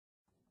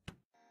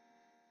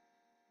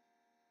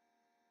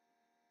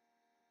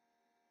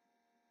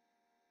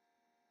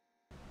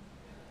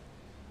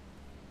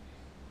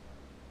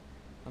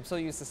I'm so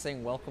used to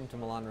saying welcome to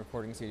Milan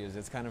Recording Studios,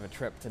 it's kind of a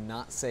trip to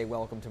not say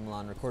welcome to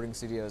Milan Recording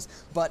Studios.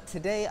 But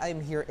today I'm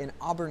here in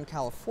Auburn,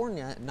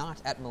 California, not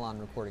at Milan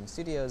Recording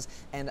Studios,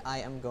 and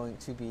I am going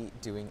to be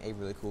doing a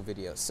really cool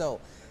video.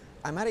 So,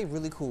 I'm at a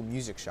really cool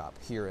music shop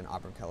here in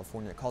Auburn,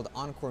 California called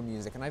Encore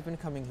Music, and I've been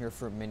coming here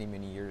for many,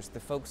 many years.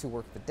 The folks who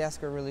work the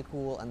desk are really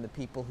cool, and the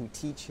people who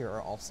teach here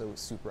are also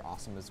super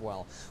awesome as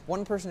well.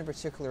 One person in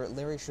particular,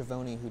 Larry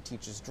Schiavone, who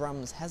teaches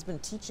drums, has been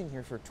teaching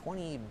here for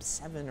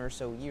 27 or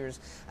so years,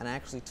 and I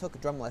actually took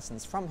drum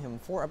lessons from him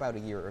for about a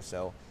year or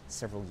so,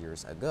 several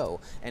years ago.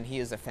 And he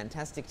is a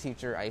fantastic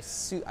teacher. I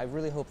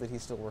really hope that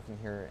he's still working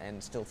here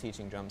and still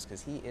teaching drums,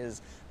 because he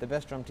is the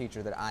best drum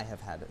teacher that I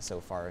have had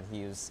so far, and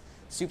he is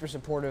super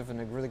supportive and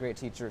a really great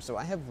teacher, so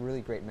I have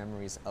really great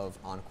memories of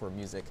Encore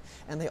Music.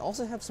 And they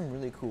also have some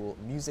really cool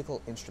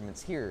musical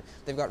instruments here.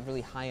 They've got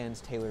really high-end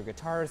Taylor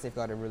guitars, they've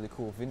got a really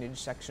cool vintage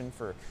section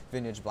for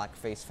vintage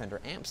blackface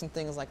Fender amps and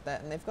things like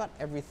that, and they've got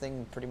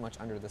everything pretty much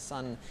under the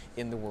sun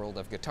in the world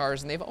of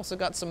guitars. And they've also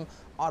got some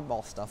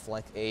oddball stuff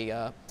like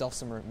a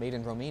dulcimer made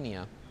in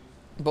Romania.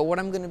 But what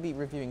I'm going to be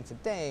reviewing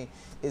today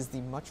is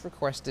the much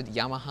requested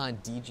Yamaha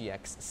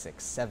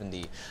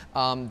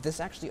DGX-670.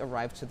 This actually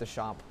arrived to the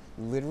shop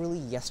literally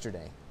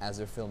yesterday as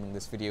they're filming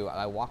this video.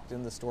 I walked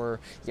in the store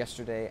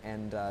yesterday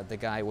and the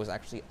guy was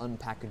actually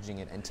unpackaging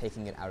it and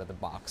taking it out of the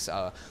box.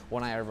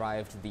 When I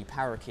arrived, the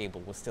power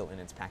cable was still in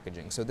its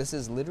packaging. So this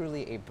is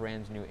literally a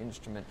brand new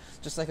instrument,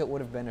 just like it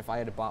would have been if I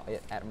had bought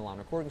it at Milan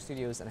Recording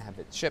Studios and have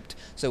it shipped.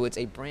 So it's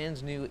a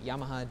brand new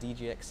Yamaha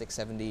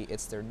DGX-670.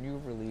 It's their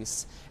new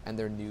release and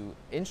their new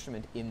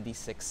instrument in the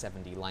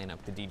 670 lineup,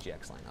 the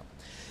DGX lineup.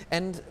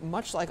 And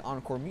much like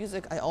Encore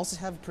Music, I also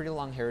have pretty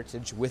long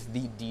heritage with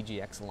the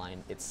DGX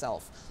line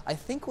itself. I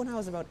think when I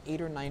was about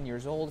 8 or 9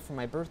 years old, for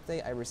my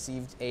birthday, I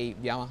received a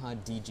Yamaha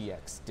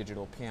DGX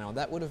digital piano.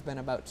 That would have been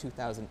about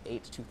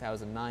 2008,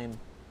 2009.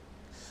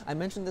 I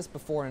mentioned this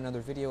before in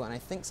another video, and I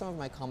think some of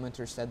my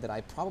commenters said that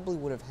I probably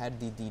would have had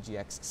the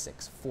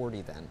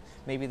DGX-640 then,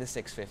 maybe the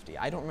 650.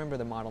 I don't remember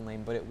the model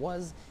name, but it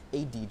was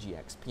a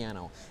DGX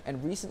piano.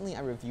 And recently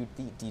I reviewed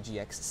the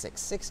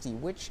DGX-660,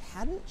 which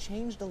hadn't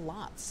changed a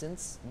lot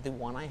since the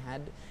one I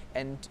had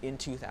in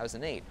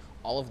 2008.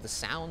 All of the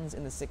sounds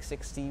in the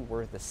 660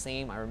 were the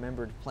same. I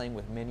remembered playing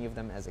with many of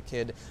them as a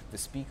kid. The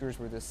speakers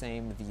were the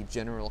same, the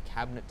general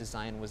cabinet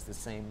design was the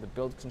same, the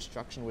build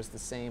construction was the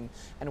same,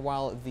 and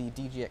while the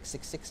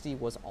DGX-660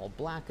 was all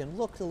black and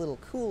looked a little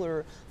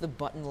cooler, the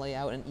button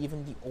layout and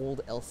even the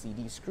old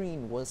LCD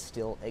screen was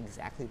still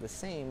exactly the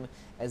same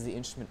as the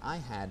instrument I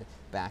had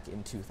back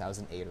in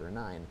 2008 or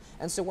 9.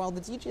 And so while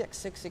the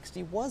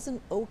DGX-660 was an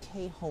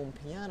okay home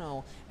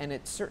piano, and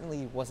it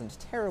certainly wasn't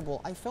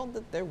terrible, I felt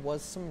that there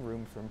was some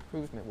room for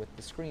improvement with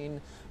the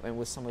screen and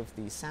with some of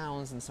the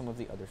sounds and some of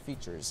the other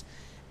features.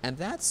 And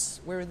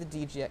that's where the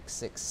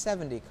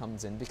DGX-670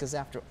 comes in, because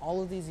after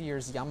all of these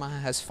years,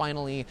 Yamaha has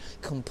finally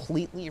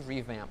completely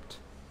revamped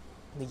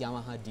the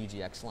Yamaha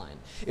DGX line.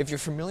 If you're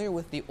familiar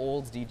with the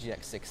old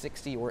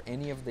DGX-660 or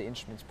any of the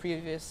instruments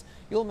previous,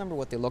 you'll remember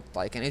what they looked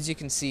like. And as you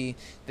can see,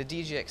 the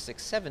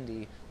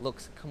DGX-670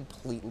 looks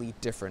completely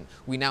different.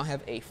 We now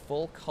have a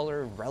full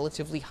color,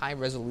 relatively high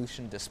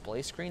resolution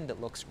display screen that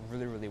looks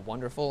really, really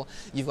wonderful.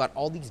 You've got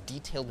all these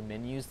detailed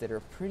menus that are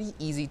pretty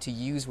easy to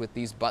use with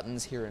these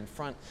buttons here in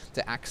front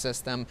to access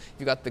them.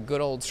 You've got the good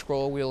old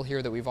scroll wheel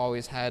here that we've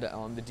always had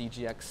on the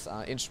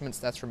DGX instruments.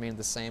 That's remained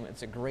the same.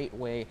 It's a great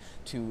way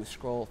to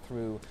scroll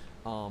through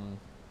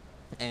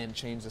and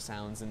change the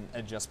sounds and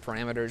adjust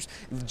parameters.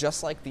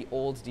 Just like the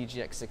old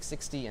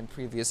DGX-660 and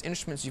previous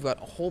instruments, you've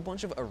got a whole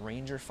bunch of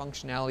arranger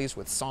functionalities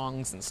with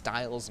songs and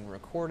styles and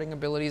recording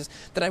abilities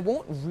that I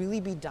won't really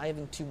be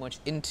diving too much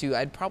into.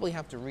 I'd probably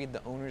have to read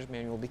the owner's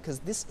manual, because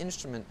this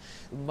instrument,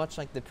 much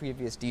like the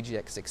previous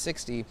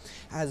DGX-660,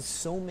 has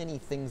so many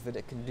things that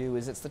it can do.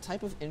 It's the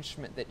type of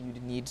instrument that you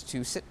need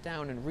to sit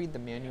down and read the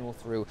manual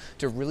through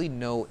to really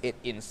know it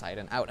inside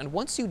and out. And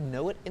once you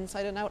know it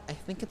inside and out, I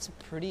think it's a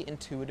pretty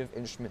intuitive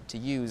instrument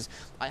to use.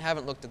 I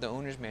haven't looked at the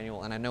owner's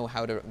manual and I know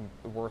how to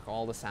work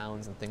all the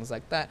sounds and things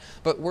like that,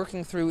 but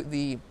working through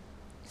the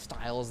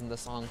styles and the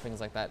song,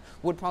 things like that,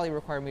 would probably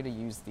require me to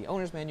use the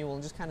owner's manual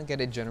and just kind of get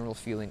a general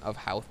feeling of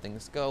how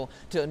things go,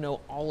 to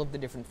know all of the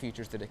different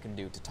features that it can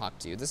do to talk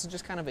to you. This is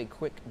just kind of a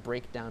quick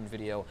breakdown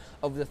video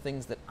of the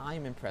things that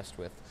I'm impressed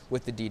with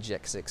the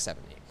DGX-670.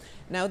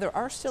 Now, there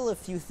are still a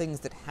few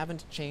things that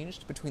haven't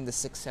changed between the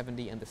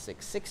 670 and the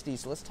 660,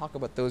 so let's talk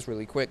about those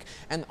really quick.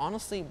 And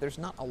honestly, there's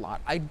not a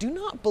lot. I do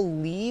not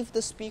believe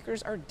the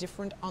speakers are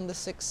different on the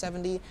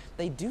 670.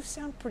 They do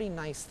sound pretty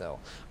nice though.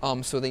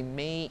 So they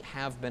may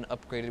have been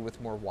upgraded with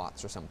more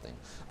watts or something.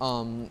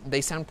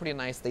 They sound pretty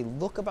nice. They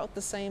look about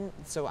the same,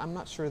 so I'm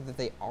not sure that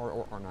they are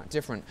or are not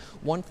different.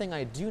 One thing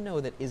I do know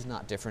that is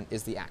not different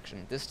is the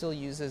action. This still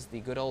uses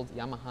the good old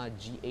Yamaha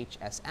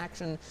GHS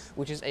action,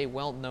 which is a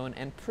well-known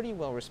and pretty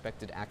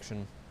well-respected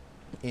action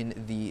in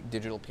the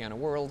digital piano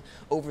world.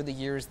 Over the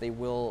years, the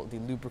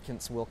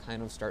lubricants will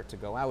kind of start to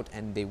go out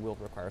and they will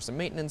require some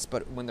maintenance,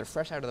 but when they're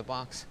fresh out of the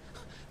box,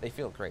 they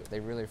feel great.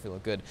 They really feel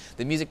good.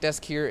 The music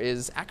desk here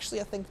is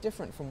actually, I think,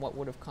 different from what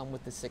would have come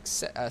with the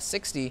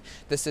 660.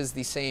 This is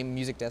the same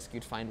music desk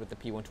you'd find with the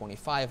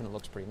P125, and it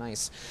looks pretty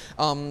nice.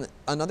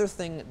 Another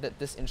thing that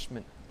this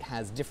instrument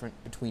has different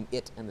between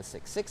it and the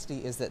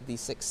 660 is that the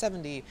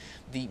 670,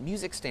 the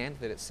music stand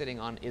that it's sitting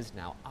on, is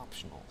now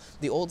optional.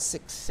 The old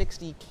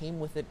 660 came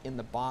with it in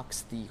the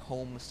box, the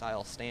home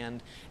style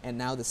stand, and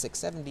now the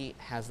 670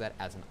 has that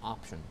as an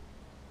option.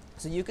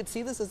 So you could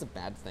see this as a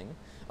bad thing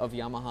of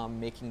Yamaha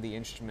making the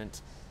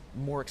instrument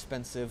more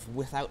expensive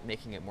without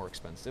making it more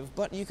expensive,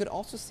 but you could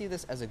also see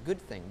this as a good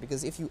thing,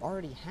 because if you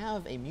already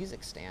have a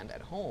music stand at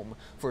home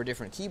for a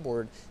different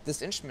keyboard,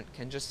 this instrument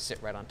can just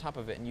sit right on top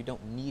of it and you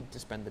don't need to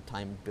spend the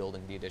time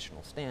building the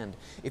additional stand.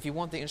 If you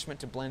want the instrument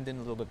to blend in a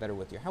little bit better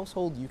with your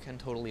household, you can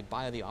totally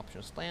buy the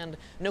optional stand.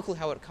 No clue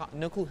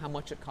how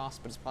much it costs,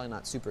 but it's probably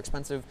not super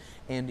expensive,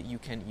 and you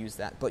can use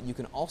that. But you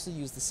can also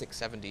use the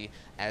 670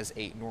 as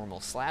a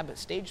normal slab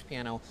stage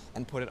piano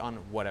and put it on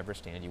whatever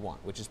stand you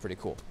want, which is pretty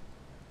cool.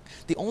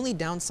 The only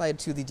downside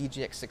to the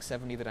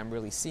DGX-670 that I'm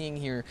really seeing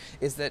here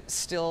is that,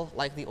 still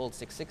like the old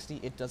 660,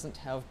 it doesn't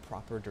have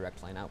proper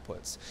direct line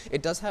outputs.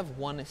 It does have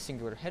one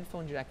singular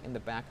headphone jack in the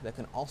back that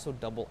can also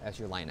double as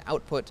your line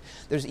output.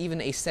 There's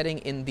even a setting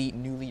in the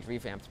newly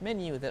revamped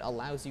menu that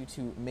allows you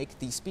to make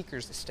the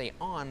speakers stay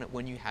on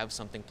when you have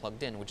something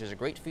plugged in, which is a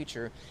great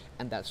feature,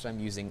 and that's what I'm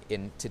using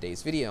in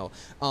today's video.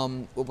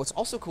 What's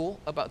also cool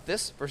about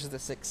this versus the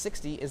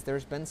 660 is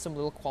there's been some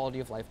little quality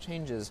of life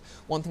changes.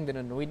 One thing that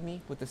annoyed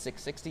me with the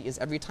 660 is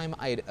every time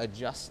I'd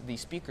adjust the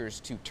speakers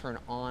to turn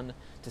on,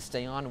 to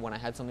stay on when I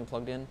had something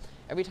plugged in,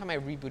 every time I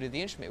rebooted the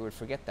instrument, it would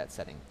forget that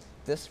setting.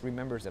 This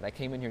remembers it. I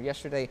came in here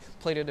yesterday,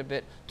 played it a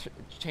bit,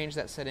 changed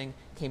that setting,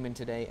 came in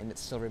today, and it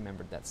still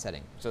remembered that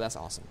setting. So that's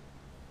awesome.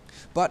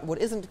 But what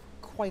isn't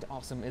quite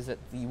awesome is that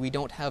we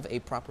don't have a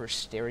proper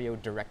stereo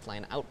direct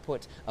line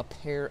output, a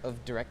pair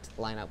of direct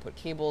line output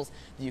cables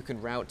that you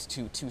can route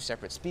to two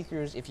separate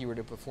speakers if you were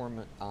to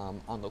perform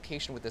on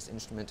location with this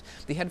instrument.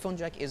 The headphone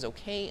jack is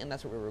okay, and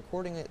that's what we're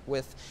recording it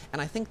with,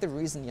 and I think the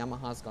reason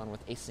Yamaha's gone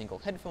with a single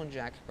headphone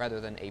jack rather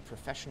than a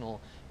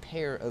professional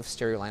pair of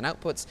stereo line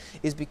outputs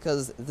is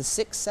because the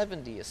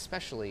 670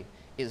 especially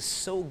is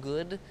so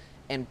good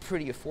and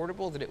pretty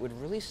affordable that it would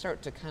really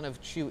start to kind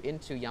of chew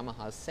into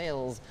Yamaha's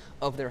sales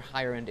of their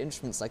higher end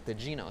instruments like the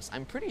Genos.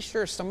 I'm pretty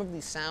sure some of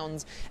these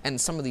sounds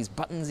and some of these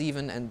buttons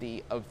even and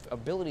the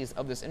abilities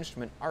of this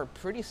instrument are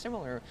pretty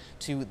similar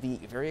to the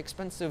very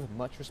expensive,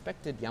 much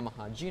respected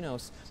Yamaha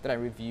Genos that I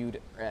reviewed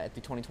at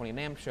the 2020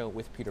 NAMM show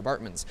with Peter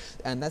Bartmans.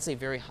 And that's a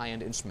very high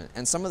end instrument.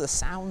 And some of the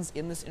sounds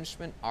in this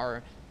instrument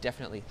are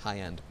definitely high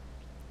end.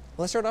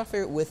 Let's start off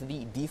here with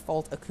the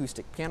default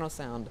acoustic piano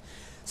sound.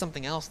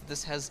 Something else that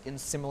this has in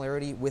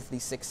similarity with the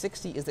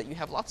 660 is that you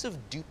have lots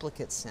of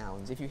duplicate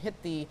sounds. If you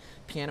hit the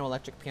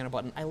electric piano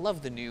button, I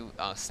love the new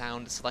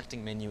sound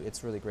selecting menu,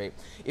 it's really great.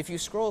 If you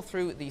scroll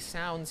through the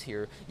sounds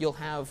here, you'll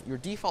have your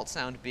default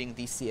sound being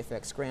the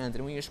CFX Grand,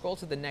 and when you scroll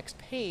to the next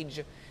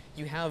page,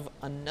 you have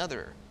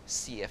another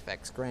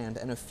CFX Grand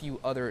and a few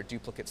other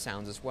duplicate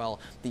sounds as well.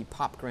 The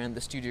Pop Grand,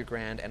 the Studio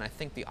Grand, and I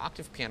think the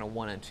Octave Piano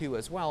 1 and 2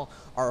 as well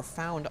are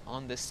found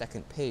on this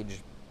second page.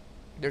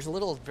 There's a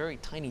little very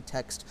tiny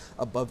text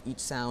above each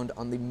sound.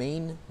 On the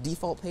main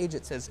default page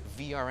it says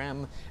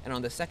VRM, and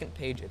on the second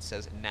page it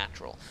says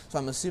natural. So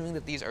I'm assuming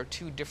that these are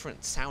two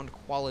different sound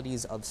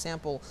qualities of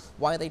sample.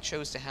 Why they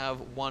chose to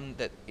have one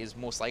that is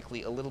most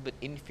likely a little bit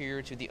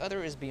inferior to the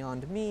other is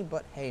beyond me,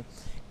 but hey,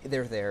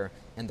 they're there,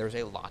 and there's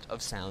a lot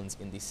of sounds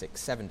in the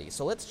 670.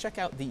 So let's check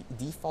out the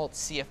default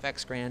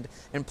CFX Grand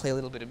and play a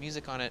little bit of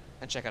music on it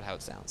and check out how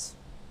it sounds.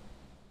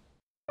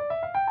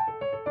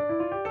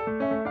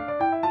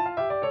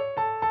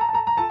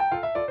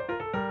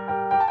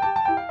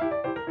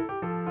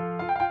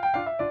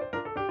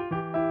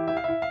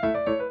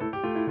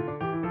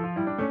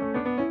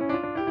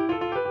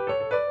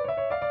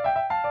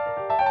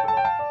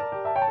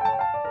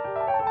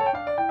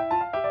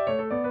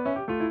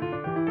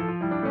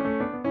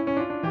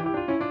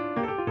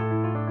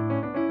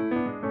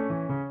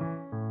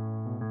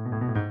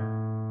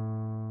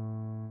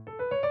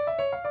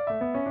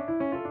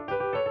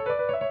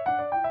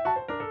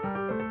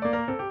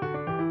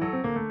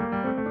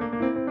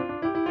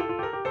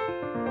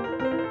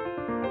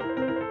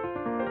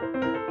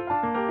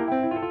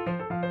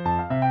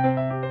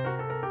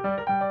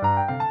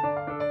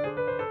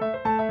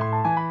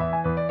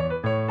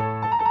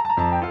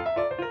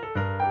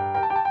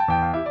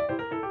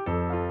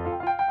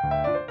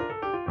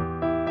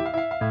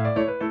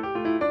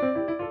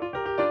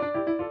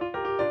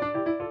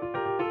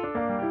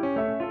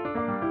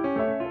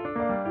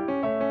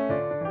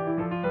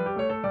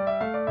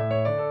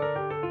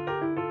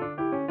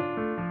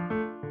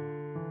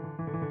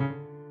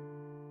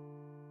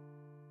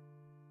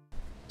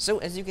 So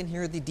as you can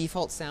hear, the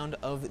default sound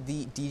of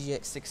the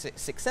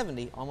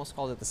DGX-670, almost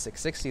called it the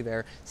 660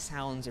 there,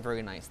 sounds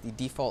very nice. The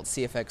default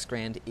CFX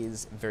Grand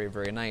is very,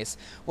 very nice.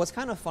 What's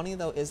kind of funny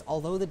though is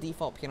although the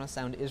default piano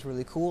sound is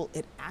really cool,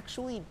 it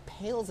actually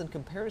pales in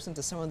comparison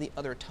to some of the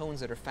other tones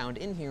that are found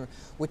in here,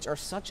 which are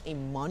such a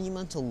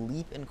monumental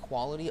leap in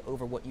quality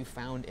over what you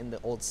found in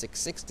the old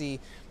 660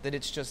 that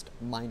it's just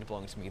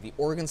mind-blowing to me. The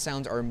organ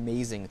sounds are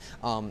amazing,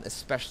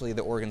 especially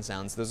the organ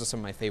sounds. Those are some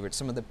of my favorites.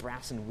 Some of the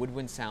brass and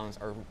woodwind sounds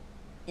are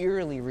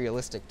eerily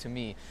realistic to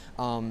me,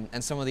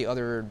 and some of the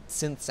other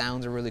synth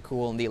sounds are really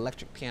cool, and the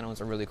electric pianos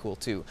are really cool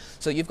too.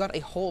 So you've got a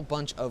whole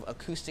bunch of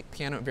acoustic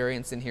piano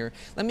variants in here.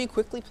 Let me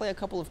quickly play a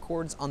couple of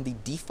chords on the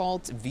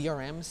default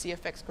VRM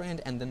CFX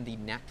Grand and then the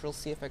natural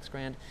CFX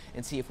Grand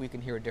and see if we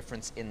can hear a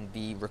difference in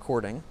the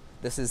recording.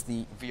 This is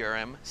the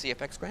VRM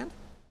CFX Grand.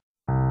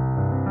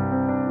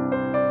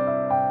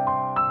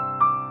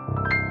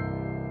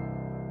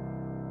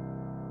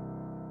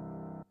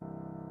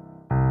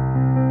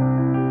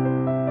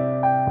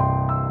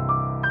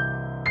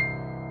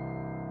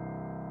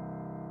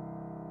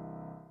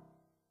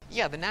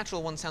 Yeah, the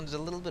natural one sounded a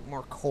little bit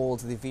more cold.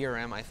 The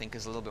VRM, I think,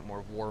 is a little bit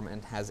more warm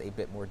and has a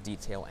bit more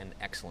detail and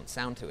excellent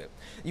sound to it.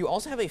 You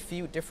also have a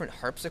few different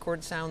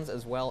harpsichord sounds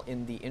as well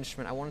in the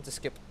instrument. I wanted to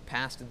skip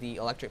past the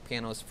electric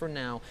pianos for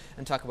now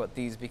and talk about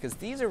these because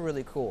these are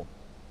really cool.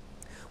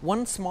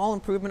 One small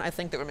improvement I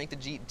think that would make the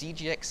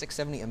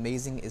DGX-670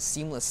 amazing is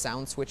seamless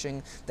sound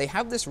switching. They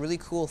have this really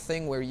cool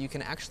thing where you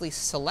can actually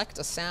select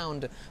a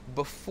sound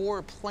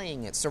before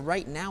playing it. So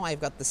right now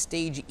I've got the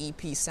stage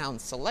EP sound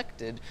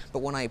selected, but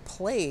when I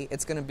play,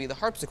 it's going to be the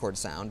harpsichord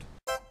sound.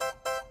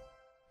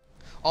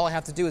 All I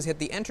have to do is hit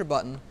the enter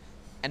button,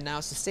 and now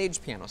it's the stage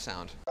piano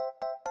sound,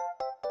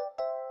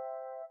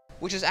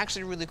 which is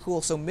actually really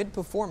cool. So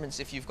mid-performance,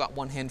 if you've got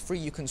one hand free,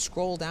 you can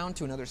scroll down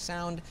to another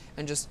sound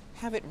and just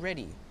have it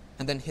ready,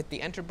 and then hit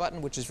the enter button,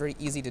 which is very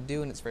easy to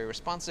do and it's very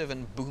responsive,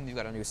 and boom, you've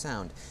got a new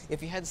sound.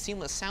 If you had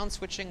seamless sound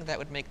switching, that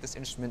would make this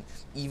instrument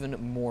even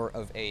more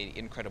of an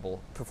incredible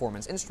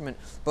performance instrument.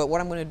 But what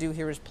I'm going to do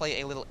here is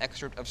play a little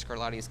excerpt of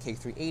Scarlatti's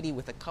K380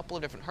 with a couple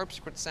of different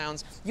harpsichord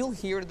sounds. You'll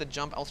hear the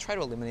jump, I'll try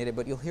to eliminate it,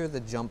 but you'll hear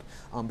the jump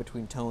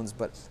between tones,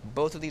 but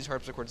both of these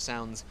harpsichord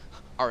sounds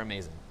are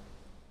amazing.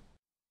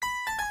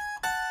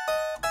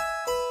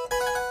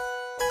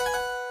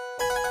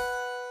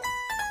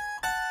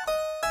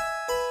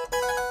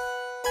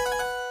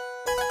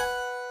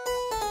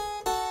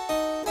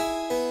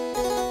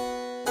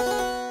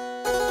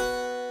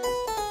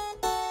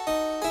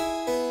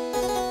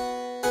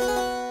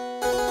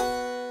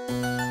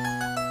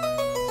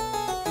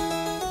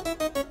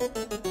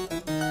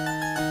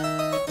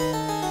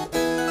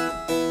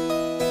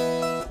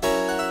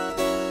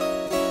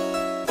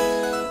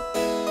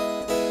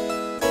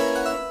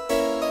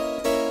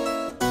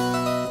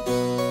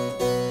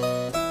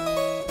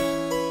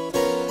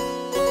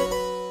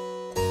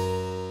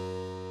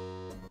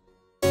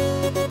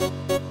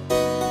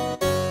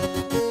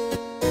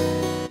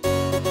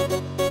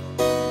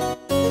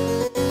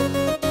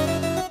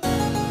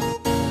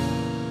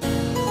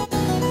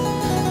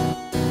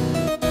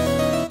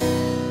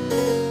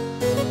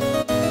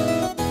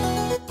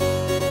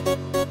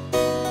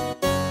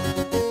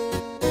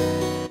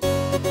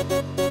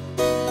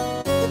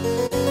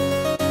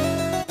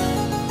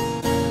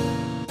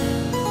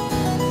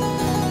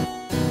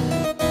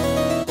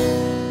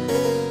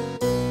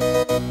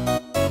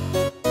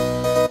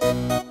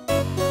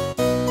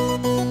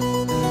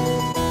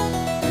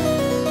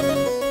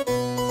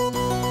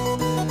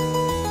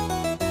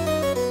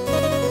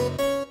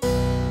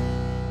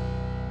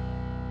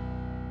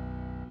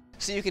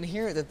 So you can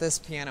hear that this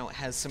piano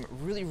has some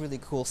really, really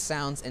cool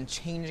sounds, and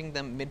changing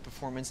them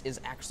mid-performance is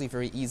actually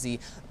very easy.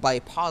 By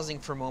pausing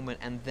for a moment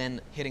and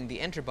then hitting the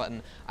enter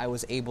button, I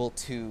was able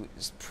to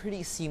just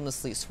pretty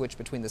seamlessly switch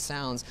between the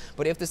sounds.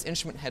 But if this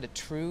instrument had a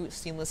true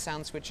seamless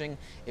sound switching,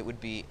 it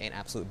would be an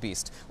absolute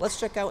beast. Let's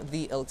check out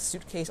the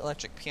suitcase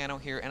electric piano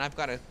here, and I've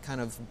got to kind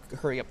of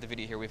hurry up the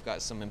video here. We've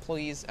got some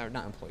employees, or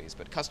not employees,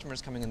 but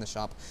customers coming in the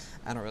shop.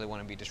 I don't really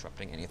want to be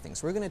disrupting anything.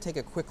 So we're going to take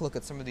a quick look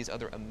at some of these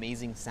other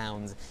amazing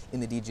sounds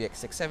in the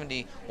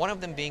DGX-670, one of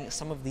them being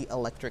some of the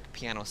electric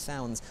piano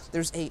sounds.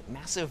 There's a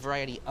massive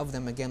variety of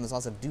them. Again, there's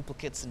lots of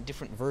duplicates and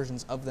different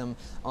versions of them.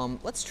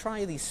 Let's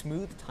try the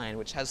Smooth Tine,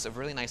 which has a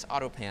really nice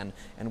auto pan,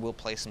 and we'll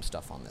play some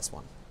stuff on this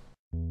one.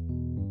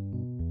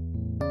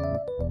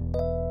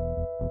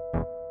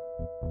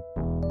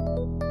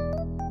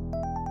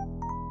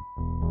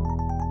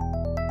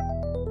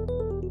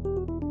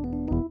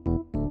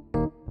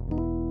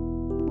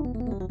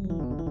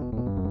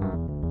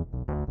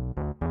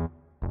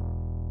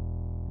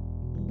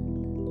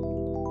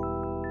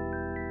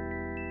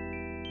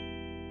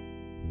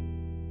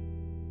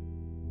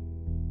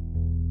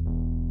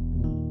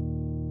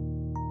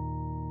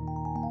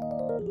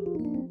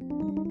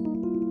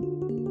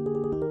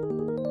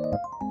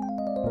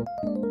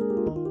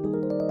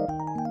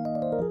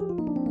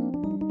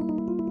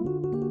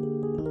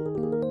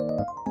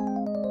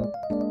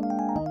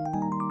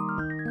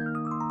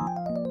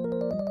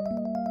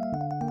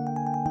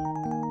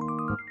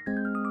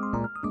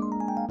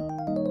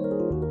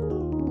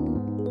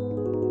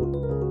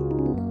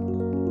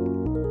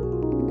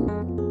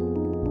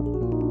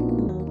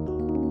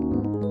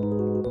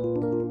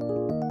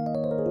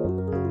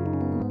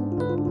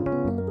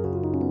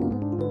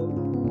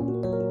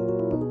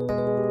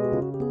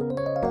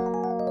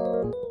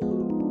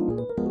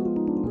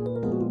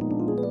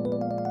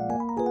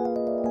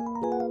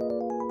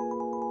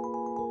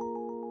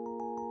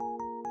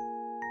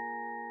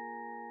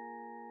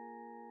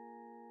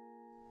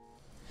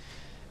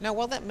 Now,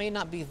 while that may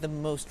not be the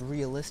most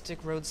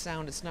realistic Rhodes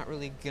sound, it's not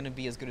really going to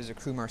be as good as a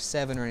Crumar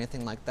 7 or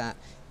anything like that.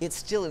 It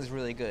still is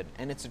really good,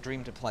 and it's a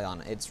dream to play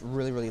on. It's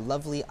really, really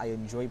lovely. I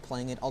enjoy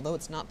playing it. Although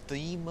it's not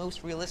the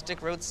most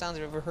realistic Rhodes sounds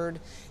I've ever heard,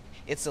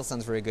 it still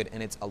sounds very good,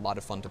 and it's a lot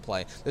of fun to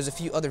play. There's a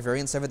few other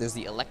variants of it. There's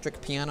the electric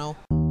piano,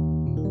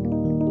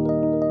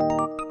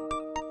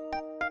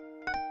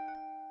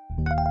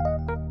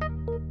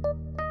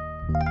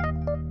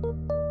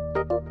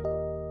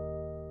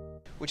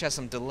 which has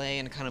some delay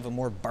and kind of a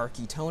more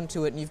barky tone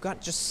to it, and you've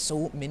got just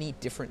so many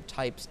different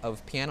types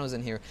of pianos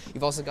in here.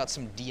 You've also got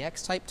some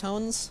DX type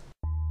tones.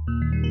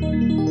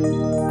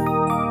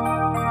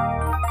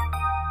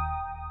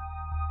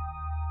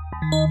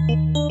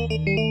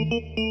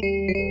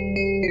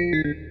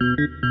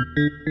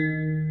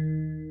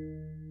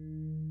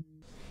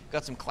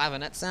 Got some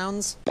clavinet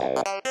sounds.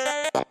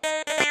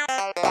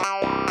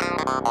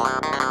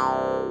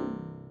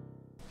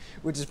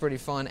 Which is pretty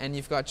fun, and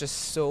you've got just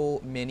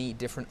so many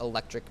different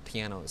electric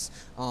pianos.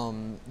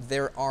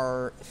 There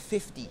are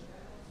 50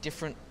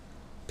 different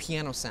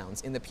piano sounds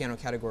in the piano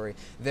category.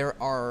 There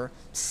are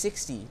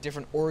 60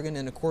 different organ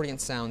and accordion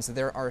sounds.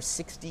 There are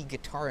 60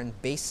 guitar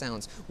and bass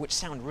sounds, which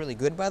sound really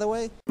good, by the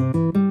way.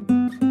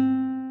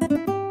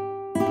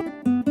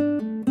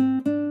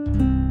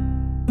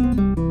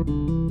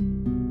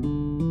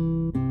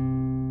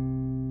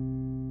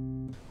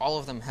 All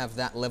of them have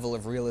that level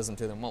of realism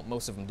to them. Well,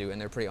 most of them do, and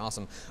they're pretty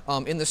awesome.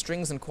 In the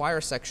strings and choir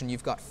section,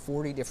 you've got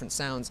 40 different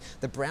sounds.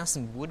 The brass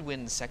and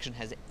woodwind section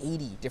has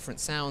 80 different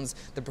sounds.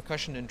 The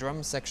percussion and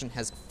drum section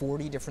has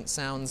 40 different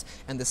sounds.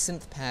 And the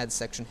synth pad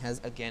section has,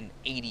 again,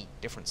 80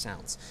 different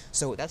sounds.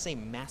 So that's a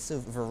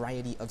massive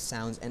variety of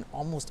sounds, and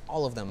almost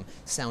all of them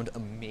sound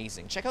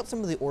amazing. Check out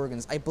some of the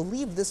organs. I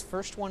believe this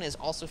first one is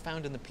also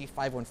found in the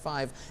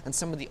P515, and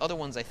some of the other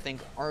ones, I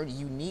think, are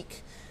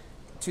unique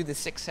to the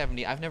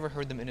 670. I've never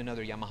heard them in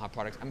another Yamaha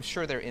product. I'm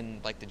sure they're in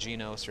like the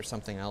Genos or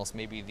something else,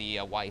 maybe the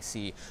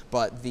YC,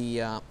 but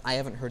I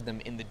haven't heard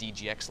them in the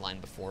DGX line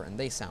before, and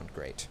they sound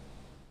great.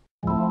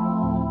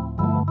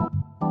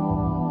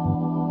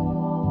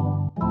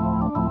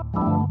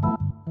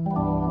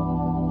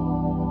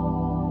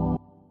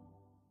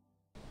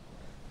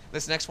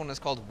 This next one is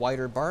called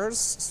Wider Bars,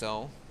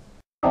 so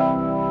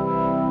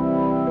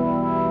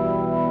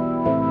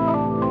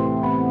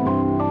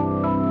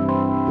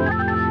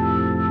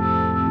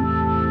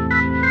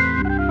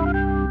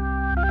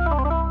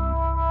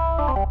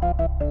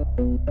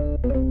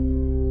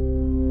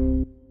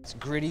it's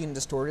gritty and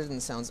distorted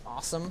and sounds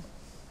awesome.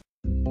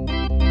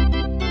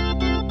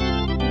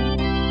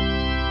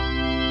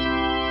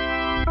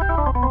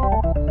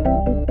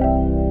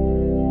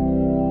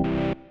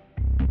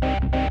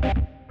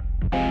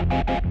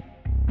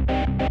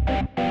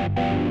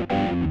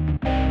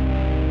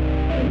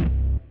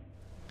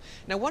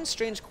 Now, one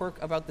strange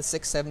quirk about the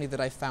 670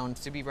 that I found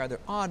to be rather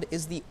odd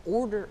is the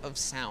order of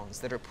sounds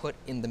that are put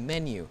in the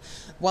menu.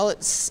 While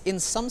it's, in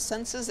some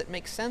senses it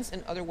makes sense,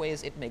 in other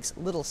ways it makes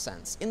little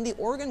sense. In the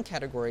organ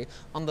category,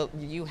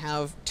 you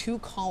have two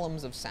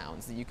columns of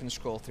sounds that you can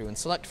scroll through and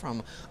select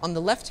from. On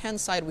the left-hand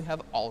side we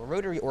have all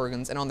rotary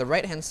organs, and on the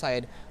right-hand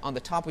side, on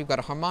the top, we've got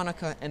a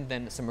harmonica and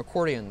then some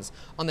accordions.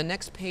 On the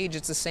next page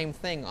it's the same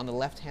thing. On the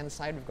left-hand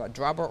side we've got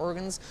drawbar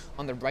organs,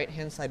 on the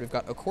right-hand side we've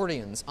got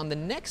accordions. On the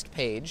next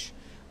page,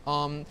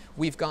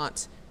 we've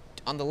got,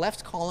 on the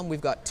left column,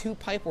 we've got two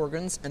pipe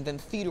organs and then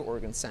theater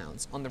organ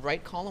sounds. On the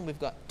right column, we've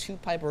got two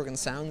pipe organ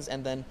sounds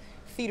and then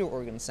theater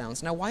organ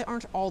sounds. Now, why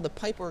aren't all the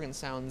pipe organ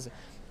sounds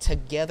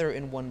together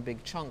in one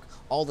big chunk?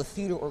 All the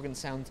theater organ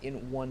sounds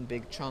in one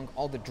big chunk,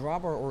 all the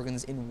drawbar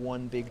organs in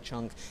one big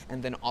chunk,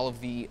 and then all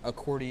of the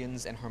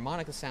accordions and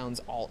harmonica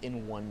sounds all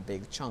in one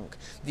big chunk.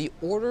 The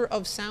order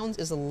of sounds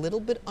is a little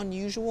bit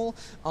unusual.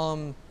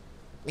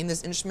 In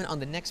this instrument, on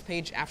the next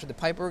page, after the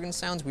pipe organ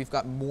sounds, we've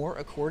got more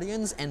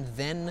accordions, and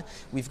then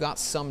we've got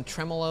some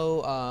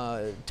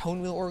tremolo tone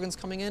wheel organs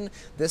coming in.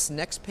 This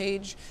next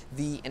page,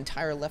 the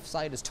entire left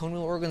side is tone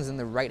wheel organs, and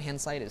the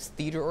right-hand side is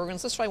theater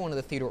organs. Let's try one of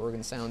the theater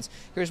organ sounds.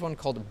 Here's one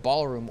called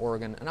ballroom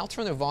organ, and I'll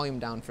turn the volume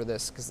down for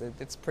this because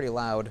it's pretty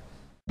loud.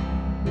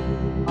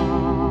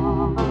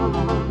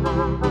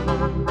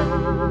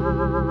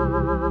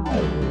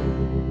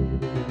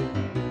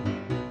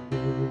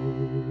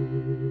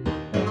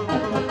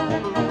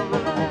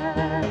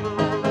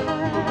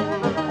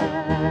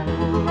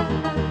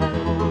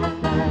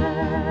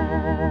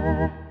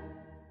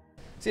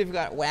 So you've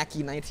got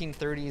wacky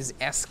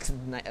 1930s-esque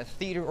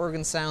theater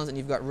organ sounds, and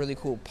you've got really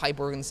cool pipe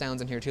organ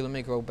sounds in here too. Let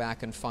me go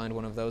back and find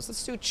one of those.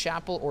 Let's do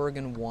Chapel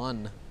Organ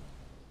 1.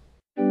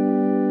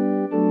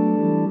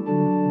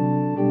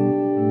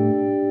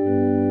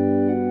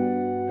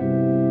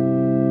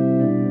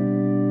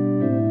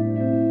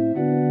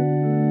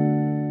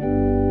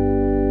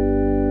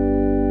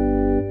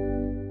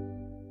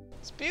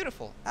 It's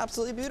beautiful,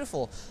 absolutely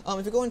beautiful.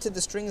 If you go into the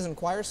strings and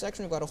choir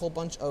section, we've got a whole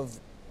bunch of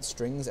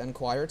strings and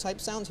choir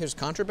type sounds. Here's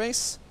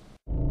contrabass.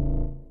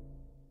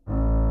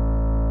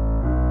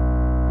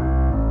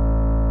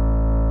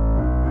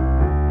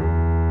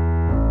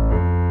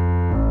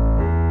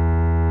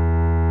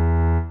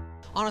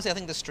 Honestly, I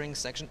think the strings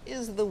section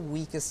is the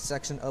weakest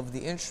section of the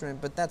instrument,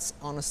 but that's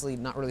honestly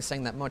not really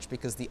saying that much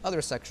because the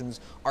other sections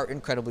are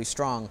incredibly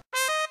strong.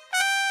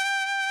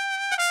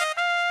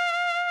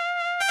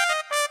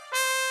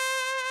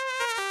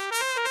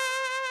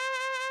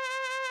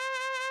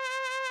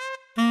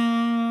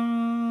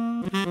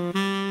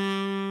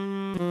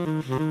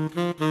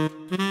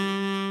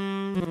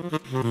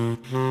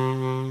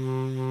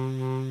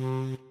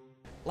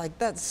 Like,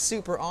 that's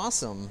super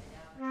awesome.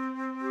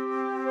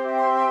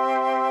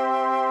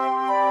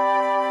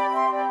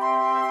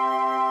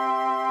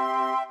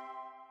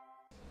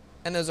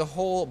 And there's a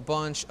whole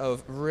bunch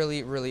of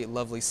really, really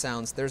lovely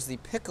sounds. There's the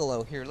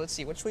piccolo here. Let's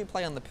see, what should we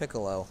play on the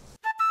piccolo?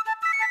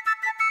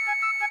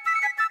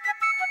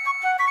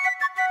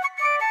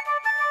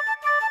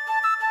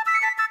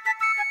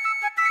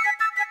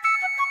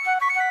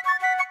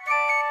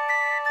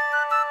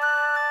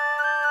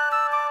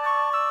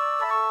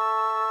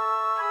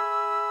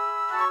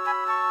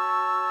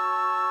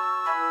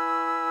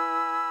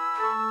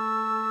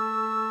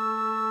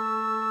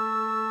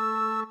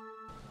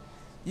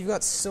 You've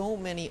got so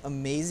many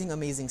amazing,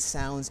 amazing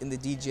sounds in the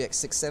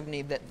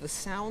DGX-670 that the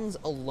sounds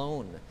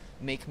alone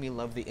make me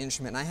love the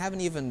instrument. And I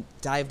haven't even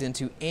dived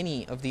into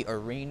any of the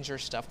arranger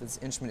stuff that this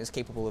instrument is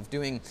capable of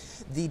doing.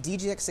 The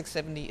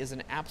DGX-670 is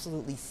an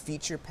absolutely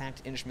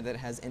feature-packed instrument that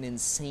has an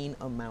insane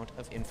amount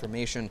of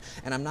information.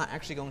 And I'm not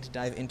actually going to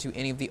dive into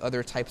any of the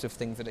other types of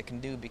things that it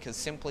can do because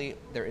simply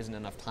there isn't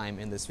enough time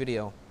in this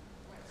video.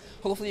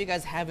 Hopefully you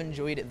guys have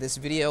enjoyed this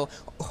video.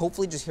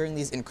 Hopefully just hearing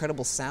these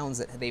incredible sounds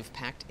that they've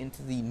packed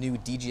into the new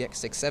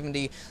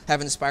DGX-670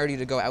 have inspired you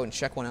to go out and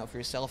check one out for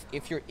yourself.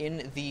 If you're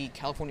in the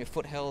California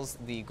foothills,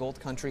 the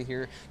Gold Country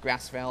here,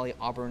 Grass Valley,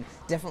 Auburn,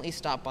 definitely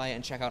stop by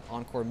and check out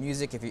Encore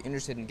Music. If you're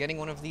interested in getting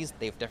one of these,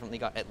 they've definitely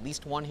got at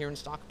least one here in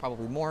stock,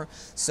 probably more.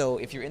 So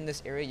if you're in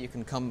this area, you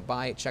can come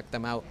by, check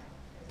them out.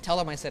 Tell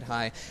them I said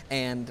hi,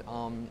 and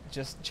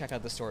just check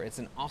out the store. It's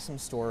an awesome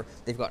store.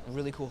 They've got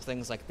really cool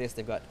things like this.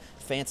 They've got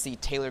fancy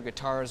Taylor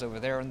guitars over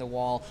there on the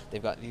wall.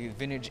 They've got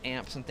vintage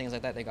amps and things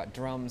like that. They've got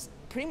drums.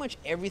 Pretty much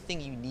everything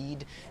you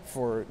need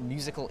for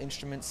musical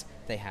instruments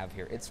they have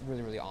here. It's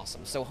really, really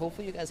awesome. So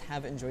hopefully you guys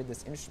have enjoyed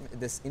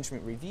this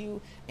instrument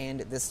review and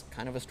this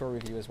kind of a store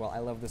review as well. I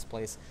love this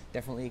place.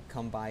 Definitely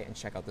come by and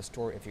check out the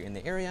store if you're in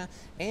the area.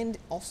 And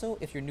also,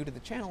 if you're new to the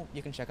channel,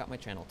 you can check out my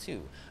channel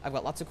too. I've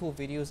got lots of cool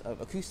videos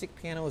of acoustic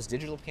pianos,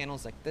 digital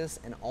pianos like this,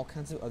 and all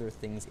kinds of other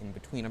things in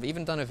between. I've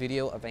even done a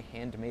video of a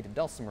handmade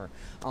dulcimer.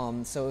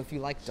 So if you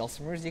like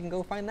dulcimers, you can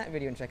go find that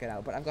video and check it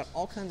out. But I've got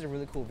all kinds of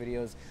really cool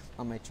videos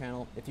on my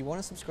channel. If you want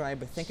to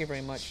subscribe, thank you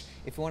very much.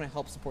 If you want to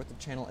help support the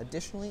channel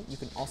additionally, you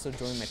can also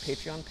join my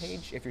Patreon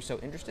page if you're so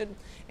interested.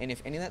 And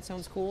if any of that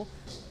sounds cool,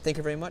 thank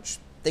you very much.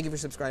 Thank you for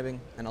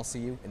subscribing, and I'll see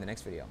you in the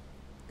next video.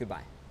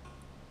 Goodbye.